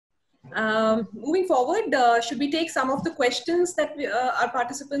Moving forward, should we take some of the questions that our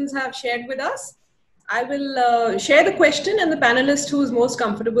participants have shared with us? I will share the question, and the panelist who is most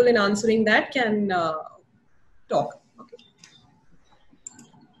comfortable in answering that can talk. Okay.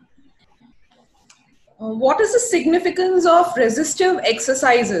 What is the significance of resistive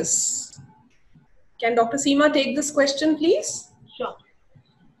exercises? Can Dr. Seema take this question, please? Sure.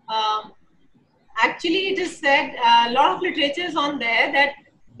 Actually, it is said, a lot of literature is on there that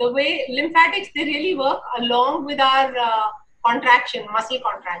the way lymphatics, they really work along with our contraction, muscle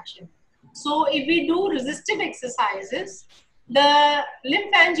contraction. So if we do resistive exercises, the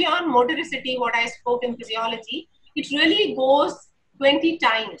lymphangion motoricity, what I spoke in physiology, it really goes 20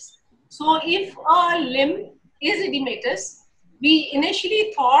 times. So if a limb is edematous, we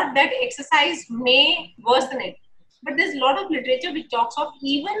initially thought that exercise may worsen it. But there's a lot of literature which talks of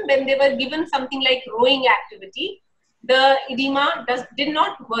even when they were given something like rowing activity, the edema did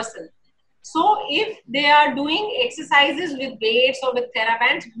not worsen. So if they are doing exercises with weights or with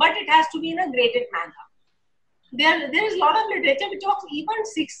TheraBands, but it has to be in a graded manner. There is a lot of literature which talks even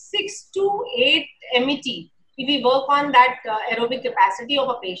 6 to 8 MET. If we work on that aerobic capacity of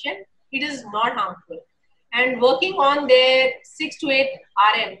a patient, it is not harmful. And working on their 6 to 8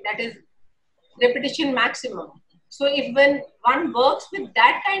 RM, that is repetition maximum. So if when one works with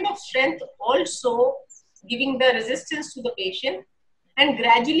that kind of strength, also giving the resistance to the patient and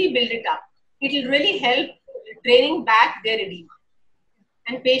gradually build it up, it will really help training back their edema.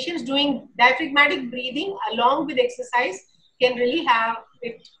 And patients doing diaphragmatic breathing along with exercise can really have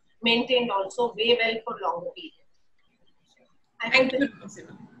it maintained also way well for longer period.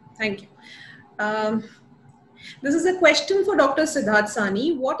 Thank you. This is a question for Dr. Siddharth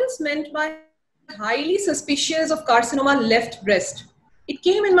Sani. What is meant by highly suspicious of carcinoma left breast? It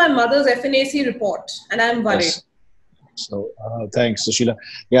came in my mother's FNAC report, and I'm worried. Yes. So thanks, Sushila.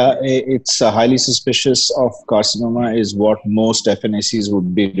 Yeah, it's highly suspicious of carcinoma is what most FNACs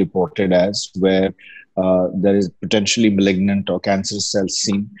would be reported as, where there is potentially malignant or cancerous cells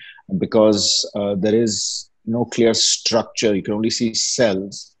seen, because there is no clear structure. You can only see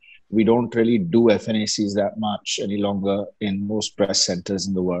cells. We don't really do FNACs that much any longer in most breast centers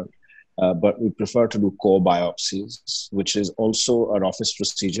in the world. But we prefer to do core biopsies, which is also an office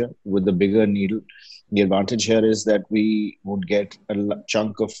procedure with a bigger needle. The advantage here is that we would get a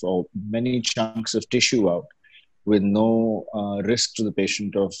chunk of, or many chunks of tissue out with no risk to the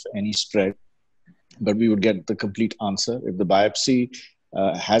patient of any spread, but we would get the complete answer. If the biopsy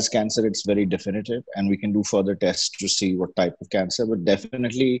has cancer, it's very definitive, and we can do further tests to see what type of cancer, but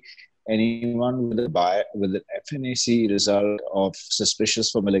definitely anyone with an FNAC result of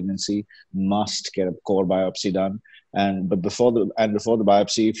suspicious for malignancy must get a core biopsy done. But before the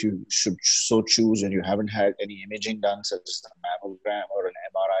biopsy, if you should so choose and you haven't had any imaging done, such as a mammogram or an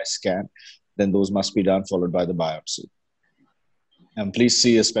MRI scan, then those must be done, followed by the biopsy. And please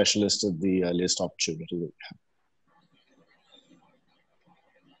see a specialist at the earliest opportunity.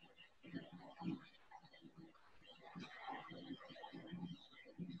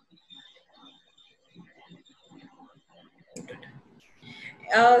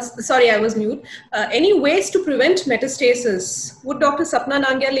 Sorry, I was mute. Any ways to prevent metastasis? Would Dr. Sapna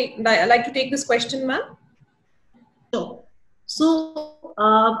Nangia like to take this question, ma'am? Sure. So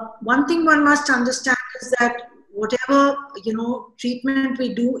one thing one must understand is that whatever treatment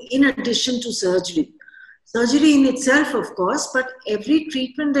we do in addition to surgery in itself, of course, but every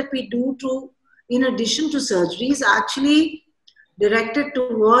treatment that we do in addition to surgery is actually directed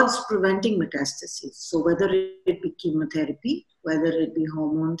towards preventing metastases. So whether it be chemotherapy, whether it be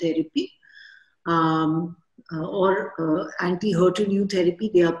hormone therapy, or anti-HER2 new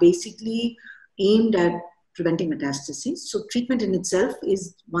therapy, they are basically aimed at preventing metastases. So treatment in itself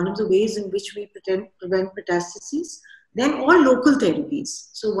is one of the ways in which we prevent metastases. Then all local therapies.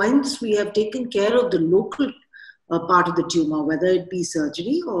 So once we have taken care of the local part of the tumor, whether it be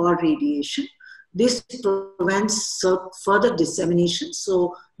surgery or radiation, this prevents further dissemination.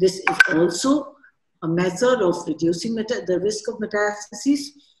 So this is also a method of reducing the risk of metastases.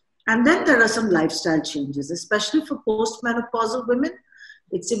 And then there are some lifestyle changes, especially for postmenopausal women.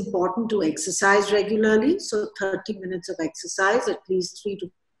 It's important to exercise regularly. So 30 minutes of exercise, at least 3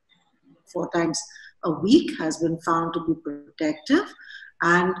 to 4 times a week, has been found to be protective.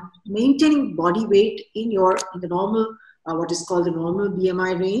 And maintaining body weight in the normal, what is called the normal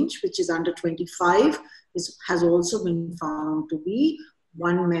BMI range, which is under 25, has also been found to be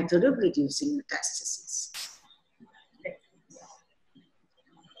one method of reducing metastases.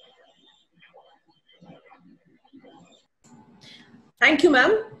 Thank you,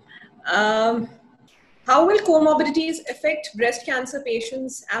 ma'am. How will comorbidities affect breast cancer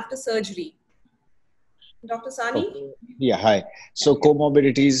patients after surgery? Dr. Sani? Okay. Yeah, hi. So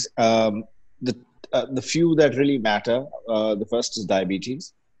comorbidities, the few that really matter. The first is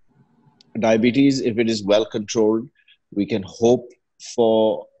diabetes. Diabetes, if it is well controlled, we can hope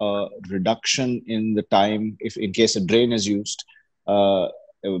for a reduction in the time, if in case a drain is used, a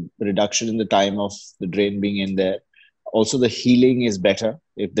reduction in the time of the drain being in there. Also, the healing is better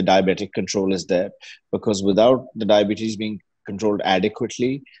if the diabetic control is there, because without the diabetes being controlled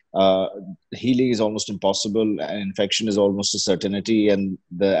adequately, healing is almost impossible, and infection is almost a certainty, and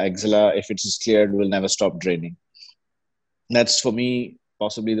the axilla, if it is cleared, will never stop draining. That's for me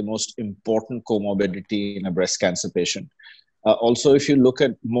possibly the most important comorbidity in a breast cancer patient. Also, if you look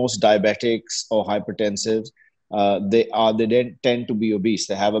at most diabetics or hypertensives, they then tend to be obese.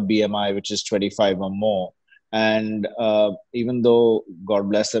 They have a BMI which is 25 or more, and even though God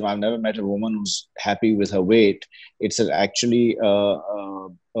bless them, I've never met a woman who's happy with her weight. It's actually a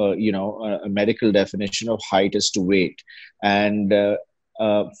medical definition of height is to weight, and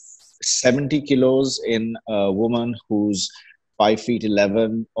 70 kilos in a woman who's 5 feet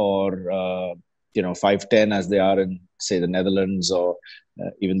 11 or 5'10" as they are in say the Netherlands or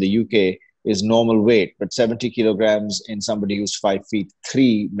even the UK is normal weight, but 70 kilograms in somebody who's 5 feet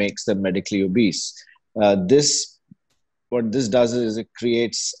 3 makes them medically obese. This what this does is it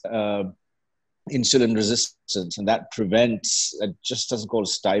creates insulin resistance, and that prevents, it just doesn't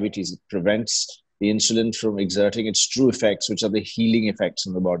cause diabetes, it prevents the insulin from exerting its true effects, which are the healing effects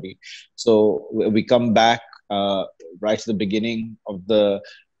in the body. So we come back right at the beginning of the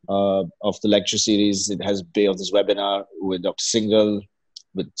lecture series. It has of this webinar with Dr. Singhal,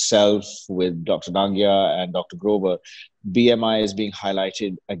 with Self, with Dr. Nangia and Dr. Grover. BMI is being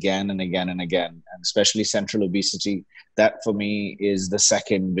highlighted again and again and again, and especially central obesity. That for me is the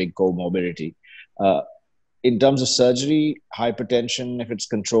second big comorbidity. In terms of surgery, hypertension, if it's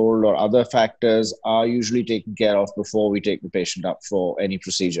controlled, or other factors are usually taken care of before we take the patient up for any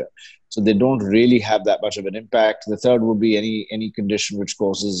procedure. So they don't really have that much of an impact. The third would be any condition which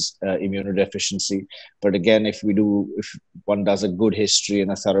causes immunodeficiency. But again, if one does a good history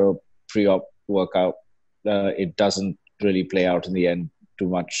and a thorough pre-op workout, it doesn't really play out in the end too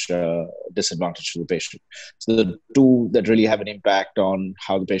much disadvantage for the patient. So the two that really have an impact on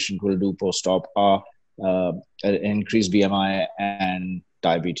how the patient will do post-op are increased BMI and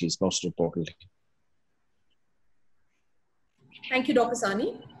diabetes, most importantly. Thank you, Dr.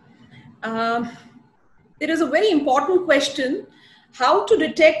 Sani. There is a very important question: how to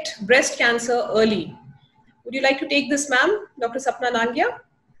detect breast cancer early? Would you like to take this, ma'am, Dr. Sapna Nangia?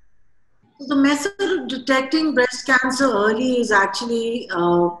 So the method of detecting breast cancer early is actually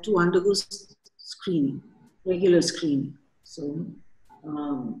to undergo screening, regular screening. So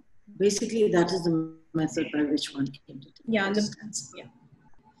basically, that is the method by which one can detect. Yeah, breast cancer.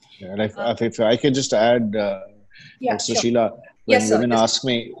 yeah. And if I could just add, Sushila, sure. Yes, sir.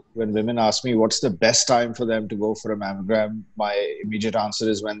 when women ask me what's the best time for them to go for a mammogram, my immediate answer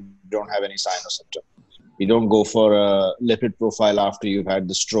is when you don't have any sign or symptom. You don't go for a lipid profile after you've had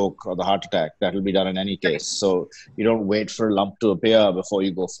the stroke or the heart attack. That will be done in any case. So you don't wait for a lump to appear before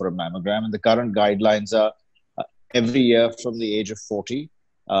you go for a mammogram. And the current guidelines are every year from the age of 40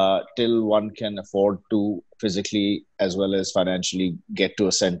 till one can afford to physically as well as financially get to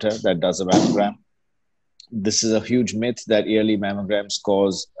a center that does a mammogram. This is a huge myth that yearly mammograms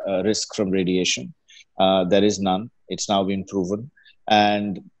cause risk from radiation. There is none. It's now been proven.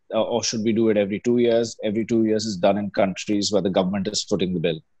 And or should we do it every 2 years? Every 2 years is done in countries where the government is footing the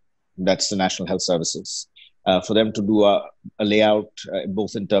bill. That's the National Health Services. For them to do a layout,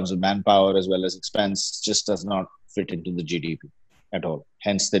 both in terms of manpower as well as expense, just does not fit into the GDP at all.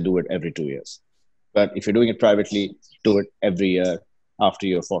 Hence, they do it every 2 years. But if you're doing it privately, do it every year after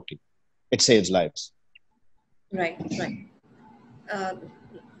you're 40. It saves lives. Right.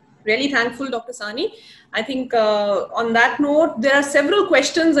 Really thankful, Dr. Sani. I think on that note, there are several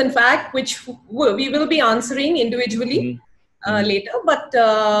questions, in fact, which we will be answering individually later. But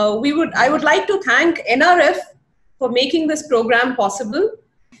I would like to thank NRF for making this program possible.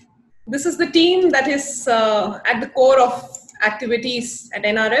 This is the team that is at the core of activities at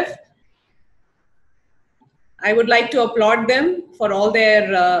NRF. I would like to applaud them for all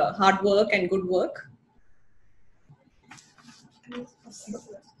their hard work and good work.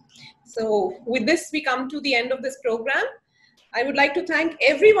 So with this, we come to the end of this program. I would like to thank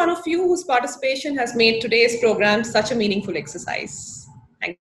every one of you whose participation has made today's program such a meaningful exercise.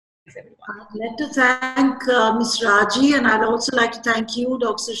 Thanks, everyone. I'd like to thank Ms. Raji, and I'd also like to thank you,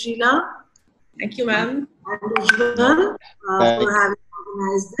 Dr. Sheila. Thank you, ma'am. And Ujjwal for having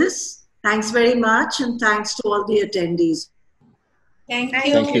organized this. Thanks very much, and thanks to all the attendees. Thank you.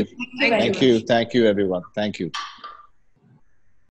 Thank you. Thank you very Thank much. you. Thank you, everyone. Thank you.